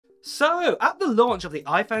So, at the launch of the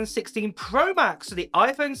iPhone 16 Pro Max to the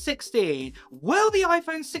iPhone 16, will the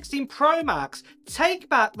iPhone 16 Pro Max take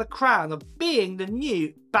back the crown of being the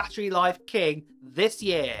new battery life king this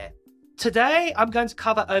year? Today, I'm going to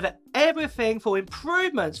cover over everything for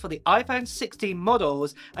improvements for the iPhone 16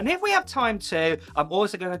 models, and if we have time to, I'm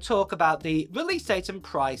also going to talk about the release date and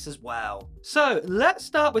price as well. So let's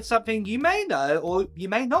start with something you may know or you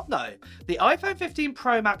may not know. The iPhone 15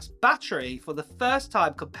 Pro Max battery, for the first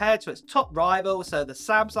time compared to its top rival, so the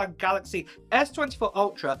Samsung Galaxy S24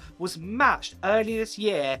 Ultra, was matched early this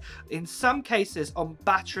year in some cases on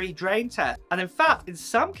battery drain tests. And in fact, in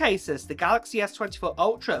some cases, the Galaxy S24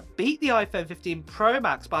 Ultra beat the iPhone 15 Pro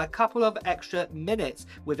Max by a couple of extra minutes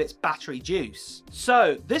with its battery juice.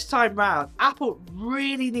 So this time round, Apple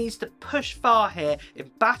really needs to push far here in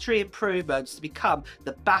battery improvements to become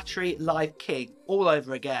the battery life king all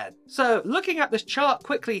over again. So looking at this chart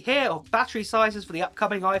quickly here of battery sizes for the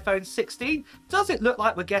upcoming iPhone 16, does it look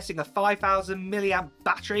like we're getting a 5000 milliamp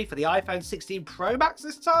battery for the iPhone 16 Pro Max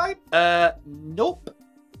this time? Nope.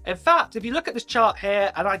 In fact, if you look at this chart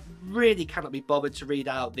here, and I really cannot be bothered to read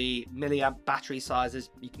out the milliamp battery sizes,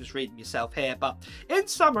 you can just read them yourself here, but in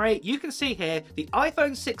summary, you can see here the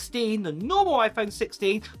iPhone 16, the normal iPhone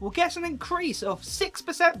 16, will get an increase of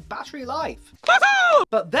 6% battery life.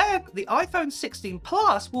 But then the iPhone 16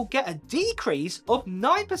 Plus will get a decrease of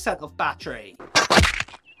 9% of battery.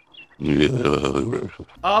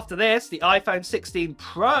 After this, the iPhone 16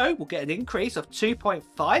 Pro will get an increase of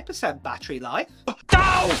 2.5% battery life.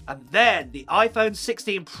 And then the iPhone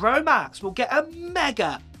 16 Pro Max will get a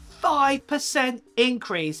mega 5%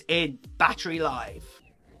 increase in battery life.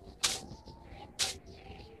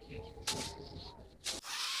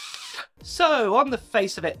 So, on the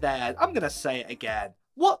face of it then, I'm going to say it again.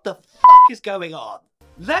 What the fuck is going on?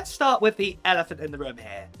 Let's start with the elephant in the room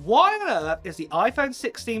here. Why on earth is the iPhone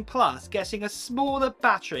 16 Plus getting a smaller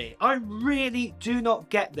battery? I really do not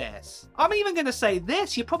get this. I'm even going to say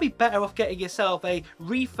this, you're probably better off getting yourself a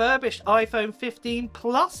refurbished iPhone 15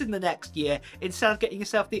 Plus in the next year instead of getting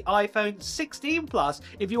yourself the iPhone 16 Plus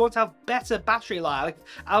if you want to have better battery life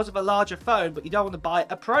out of a larger phone but you don't want to buy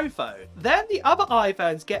a Pro phone. Then the other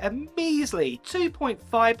iPhones get a measly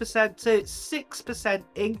 2.5% to 6%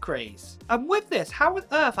 increase. And with this, how on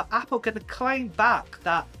earth are Apple going to claim back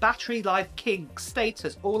that battery life king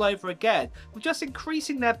status all over again with just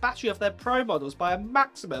increasing their battery of their Pro models by a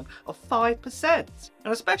maximum of 5%?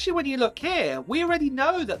 And especially when you look here, we already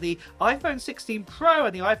know that the iPhone 16 Pro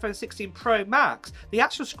and the iPhone 16 Pro Max, the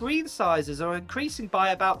actual screen sizes are increasing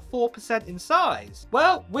by about 4% in size.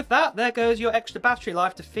 Well, with that, there goes your extra battery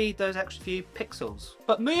life to feed those extra few pixels.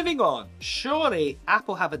 But moving on, surely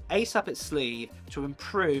Apple have an ace up its sleeve to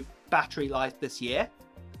improve battery life this year?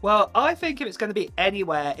 Well, I think if it's going to be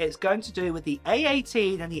anywhere, it's going to do with the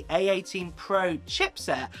A18 and the A18 Pro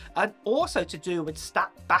chipset, and also to do with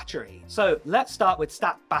stacked battery. So let's start with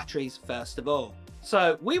stacked batteries first of all.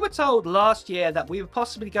 So we were told last year that we were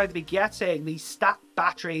possibly going to be getting these stacked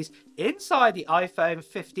batteries inside the iPhone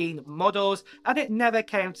 15 models, and it never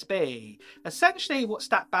came to be. Essentially what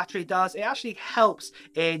stacked battery does, it actually helps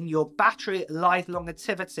in your battery life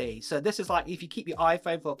longevity. So this is like if you keep your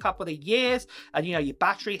iPhone for a couple of years and you know your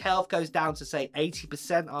battery health goes down to say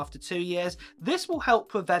 80% after 2 years, this will help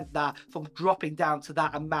prevent that from dropping down to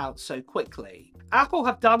that amount so quickly. Apple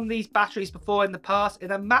have done these batteries before in the past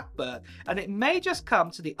in a MacBook, and it may just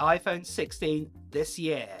come to the iPhone 16 this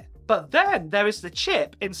year. But then there is the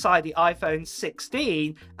chip inside the iPhone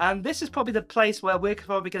 16, and this is probably the place where we're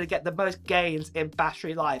probably going to get the most gains in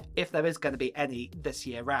battery life, if there is going to be any this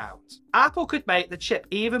year round. Apple could make the chip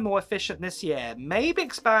even more efficient this year, maybe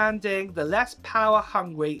expanding the less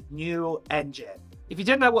power-hungry neural engine. If you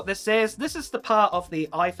didn't know what this is the part of the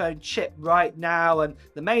iPhone chip right now, and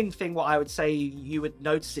the main thing what I would say you would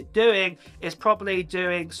notice it doing is probably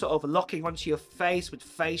doing sort of locking onto your face with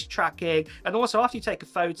face tracking, and also after you take a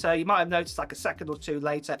photo, you might have noticed like a second or two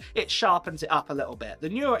later, it sharpens it up a little bit. The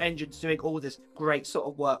neural engine's doing all this great sort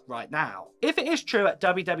of work right now. If it is true at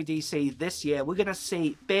WWDC this year, we're going to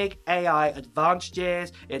see big AI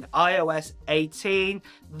advantages in iOS 18,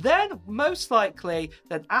 then most likely,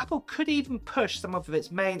 then Apple could even push some of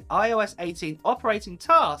its main iOS 18 operating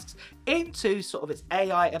tasks into sort of its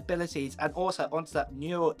AI abilities and also onto that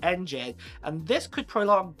neural engine, and this could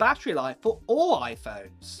prolong battery life for all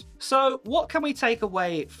iPhones. So what can we take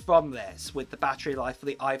away from this with the battery life for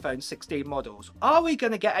the iPhone 16 models? Are we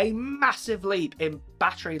going to get a massive leap in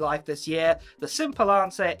battery life this year? The simple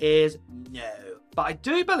answer is no. But I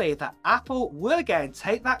do believe that Apple will again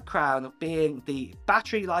take that crown of being the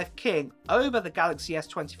battery life king over the Galaxy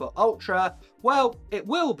S24 Ultra. Well, it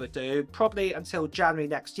will do probably until January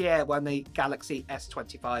next year when the Galaxy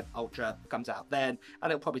S25 Ultra comes out then,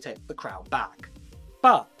 and it'll probably take the crown back.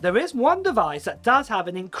 But there is one device that does have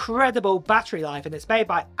an incredible battery life, and it's made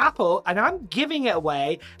by Apple, and I'm giving it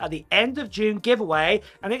away at the end of June giveaway,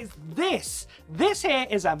 and it's this. This here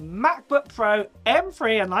is a MacBook Pro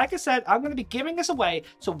M3, and like I said, I'm going to be giving this away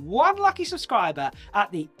to one lucky subscriber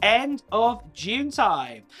at the end of June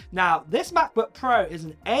time. Now, this MacBook Pro is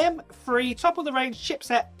an M3 top of the range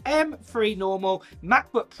chipset, M3 normal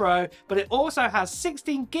MacBook Pro, but it also has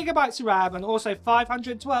 16 gigabytes of RAM and also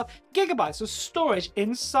 512 gigabytes of storage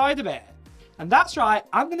inside of it. And that's right,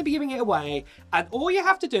 I'm going to be giving it away, and all you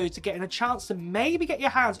have to do to get in a chance to maybe get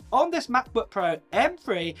your hands on this MacBook Pro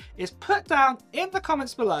M3 is put down in the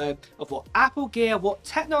comments below of what Apple gear, what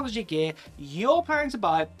technology gear you're planning to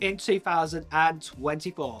buy in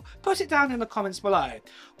 2024. Put it down in the comments below.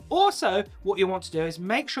 Also, what you want to do is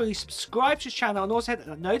make sure you subscribe to the channel and also hit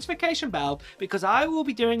the notification bell, because I will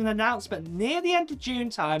be doing an announcement near the end of June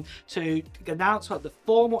time to announce what the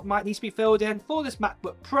form, what might need to be filled in for this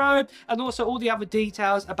MacBook Pro, and also all the other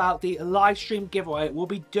details about the live stream giveaway we'll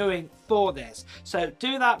be doing for this. So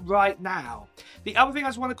do that right now. The other thing I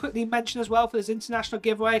just want to quickly mention as well for this international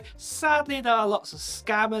giveaway, sadly there are lots of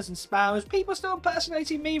scammers and spammers, people still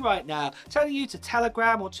impersonating me right now, telling you to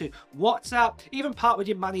Telegram or to WhatsApp, even part with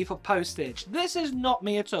your money for postage. This is not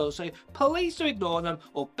me at all, so please do ignore them,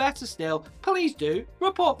 or better still, please do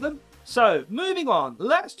report them. So moving on,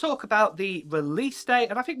 let's talk about the release date,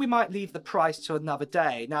 and I think we might leave the price to another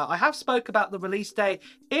day. Now, I have spoke about the release date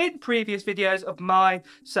in previous videos of mine,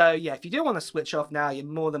 so yeah, if you do want to switch off now, you're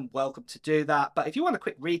more than welcome to do that. But if you want a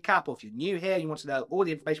quick recap, or if you're new here, you want to know all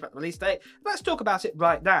the information about the release date, let's talk about it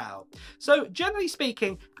right now. So generally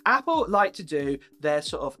speaking, Apple like to do their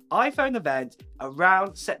sort of iPhone event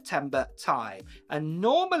around September time, and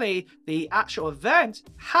normally the actual event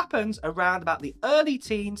happens around about the early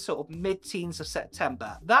teens, sort of mid-teens of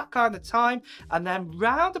September, that kind of time, and then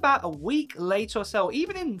round about a week later or so,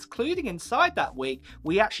 even including inside that week,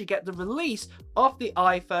 we actually get the release of the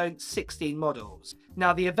iPhone 16 models.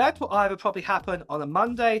 Now, the event will either probably happen on a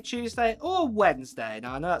Monday, Tuesday, or Wednesday.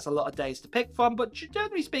 Now, I know that's a lot of days to pick from, but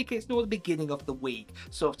generally speaking, it's not the beginning of the week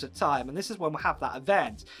sort of time, and this is when we'll have that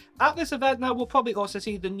event. At this event now, we'll probably also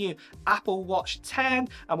see the new Apple Watch 10,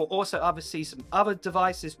 and we'll also obviously see some other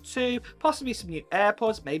devices too, possibly some new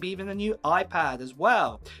AirPods, maybe even a new iPad as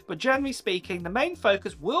well. But generally speaking, the main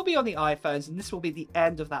focus will be on the iPhones, and this will be the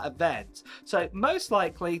end of that event. So most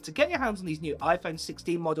likely, to get your hands on these new iPhone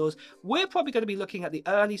 16 models, we're probably going to be looking at the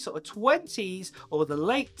early sort of 20s or the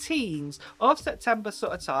late teens of September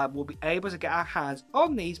sort of time. We'll be able to get our hands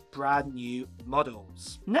on these brand new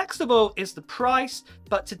models. Next of all is the price,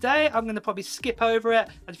 but today I'm going to probably skip over it,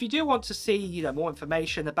 and if you do want to see, you know, more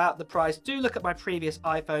information about the price, do look at my previous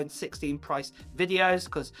iPhone 16 price videos,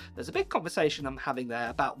 because there's a big conversation I'm having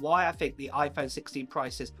there about why I think the iPhone 16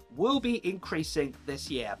 prices will be increasing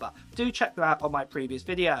this year, but do check them out on my previous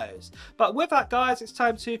videos. But with that, guys, it's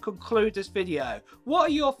time to conclude this video. What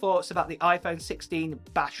are your thoughts about the iPhone 16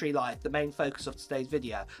 battery life, the main focus of today's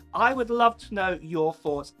video? I would love to know your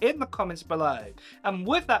thoughts in the comments below. And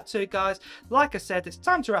with that too, guys, like I said, it's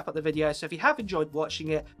time to wrap up the video, so if you have enjoyed watching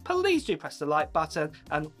it, please do press the like button,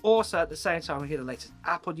 and also at the same time we hear the latest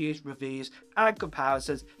Apple news, reviews and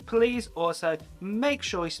comparisons, please also make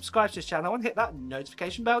sure you subscribe to this channel and hit that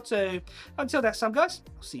notification bell too. Until next time, guys,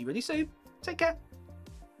 I'll see you really soon. Take care.